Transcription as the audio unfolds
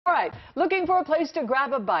right, looking for a place to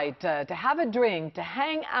grab a bite, to have a drink, to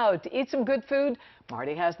hang out, to eat some good food?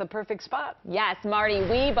 Marty has the perfect spot. Yes, Marty,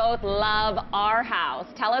 we both love our house.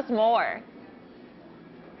 Tell us more.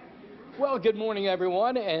 Well, good morning,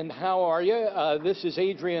 everyone, and how are you? This is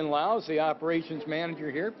Adrian Liles, the operations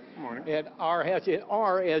manager here. Good morning. At our house,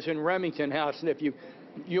 R as in Remington House, and if you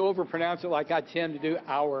overpronounce it like I tend to do,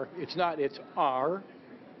 our, it's not, it's R.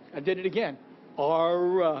 I did it again.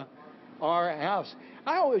 Our house.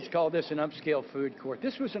 I always call this an upscale food court.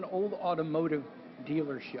 This was an old automotive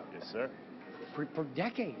dealership. Yes, sir. For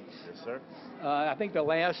decades. Yes, sir. I think the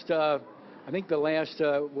last, was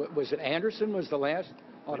it Anderson was the last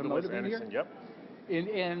automotive in here? Yep.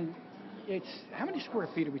 And it's, how many square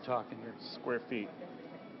feet are we talking here? Square feet.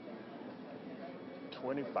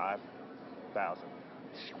 25,000.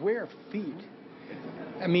 Square feet.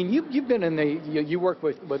 I mean, you've been in you work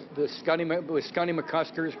with the Scotty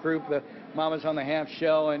McCuster's group, the Mamas on the Half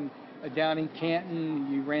Shell, and down in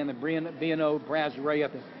Canton, you ran the B&O Brasserie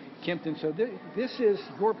up in Kempton. So this is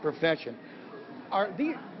your profession. Are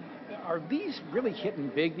these really hitting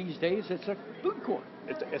big these days? It's a food court.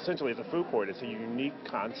 Essentially, it's a food court. It's a unique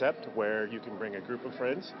concept where you can bring a group of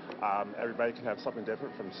friends. Everybody can have something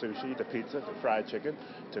different, from sushi to pizza to fried chicken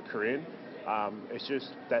to Korean. It's just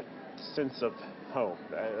that sense of home.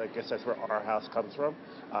 I guess that's where our house comes from,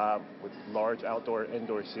 with large outdoor,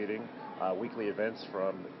 indoor seating, weekly events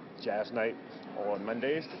from jazz night on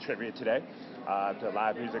Mondays to trivia today, to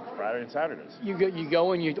live music Friday and Saturdays. You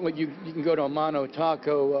go and you can go to a Mono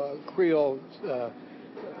Taco, Creole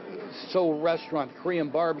Soul Restaurant, Korean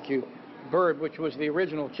Barbecue, Bird, which was the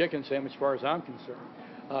original chicken sandwich as far as I'm concerned.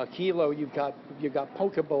 Kilo, you've got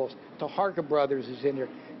poke bowls. Taharka Brothers is in here.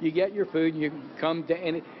 You get your food, you come to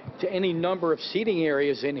any number of seating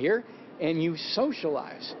areas in here, and you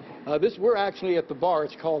socialize. We're actually at the bar.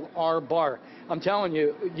 It's called Our Bar. I'm telling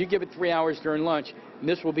you, you give it 3 hours during lunch, and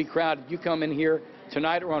this will be crowded. You come in here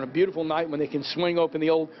tonight or on a beautiful night when they can swing open the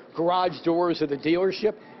old garage doors of the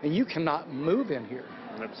dealership, and you cannot move in here.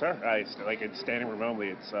 No, sir. Like it's standing room only.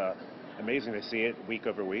 It's amazing to see it week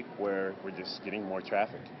over week, where we're just getting more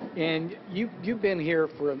traffic. And you've been here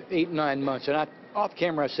for 8-9 months, and off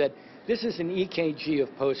camera I said this is an EKG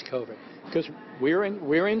of post-COVID, because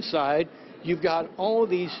we're inside. You've got all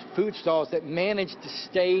these food stalls that managed to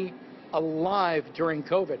stay alive during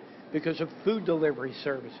COVID because of food delivery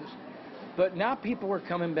services. But now people are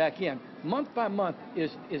coming back in. Month by month,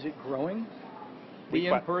 is it growing? The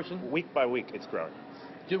in-person? Week by week, it's growing.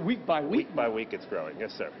 Week by week? Week by week, it's growing.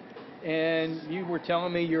 Yes, sir. And you were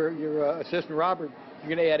telling me your assistant Robert,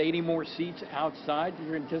 you're going to add 80 more seats outside.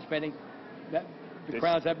 You're anticipating that the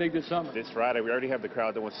crowd's that big this summer. This Friday, we already have the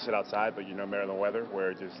crowd that wants to sit outside, but you know Maryland weather,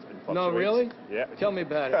 where it just fluctuates. No, really? Yeah. Tell me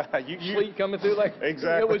about it. Sleet coming through like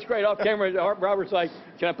exactly. It was great. Off camera, Robert's like,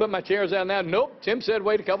 "Can I put my chairs out now?" Nope. Tim said,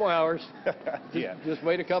 "Wait a couple hours." Yeah. Just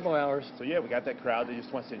wait a couple hours. So yeah, we got that crowd that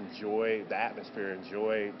just wants to enjoy the atmosphere,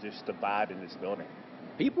 enjoy just the vibe in this building.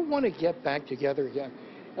 People want to get back together again.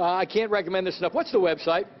 I can't recommend this enough. What's the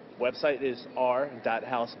website? Website is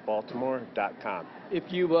r.housebaltimore.com.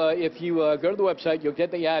 If you go to the website, you'll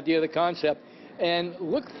get the idea of the concept, and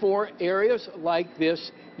look for areas like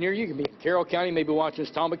this near you. You can be in Carroll County, maybe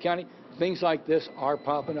Washington, Talbot County. Things like this are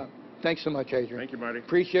popping up. Thanks so much, Adrian. Thank you, Marty.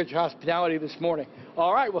 Appreciate your hospitality this morning.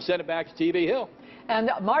 All right, we'll send it back to TV Hill.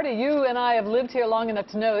 And Marty, you and I have lived here long enough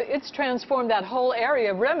to know it's transformed that whole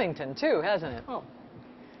area of Remington too, hasn't it? Oh.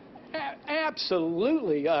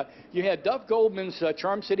 Absolutely. You had Duff Goldman's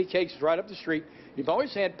Charm City Cakes right up the street. You've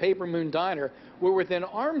always had Paper Moon Diner. We're within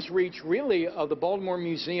arm's reach, really, of the Baltimore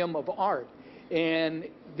Museum of Art. And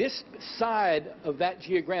this side of that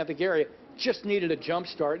geographic area just needed a jump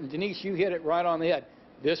start. And Denise, you hit it right on the head.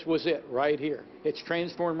 This was it right here. It's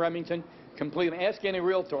transformed Remington completely. Ask any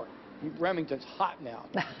realtor. Remington's hot now.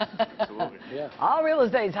 Absolutely. Yeah. All real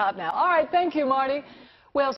estate's hot now. All right, thank you, Marty.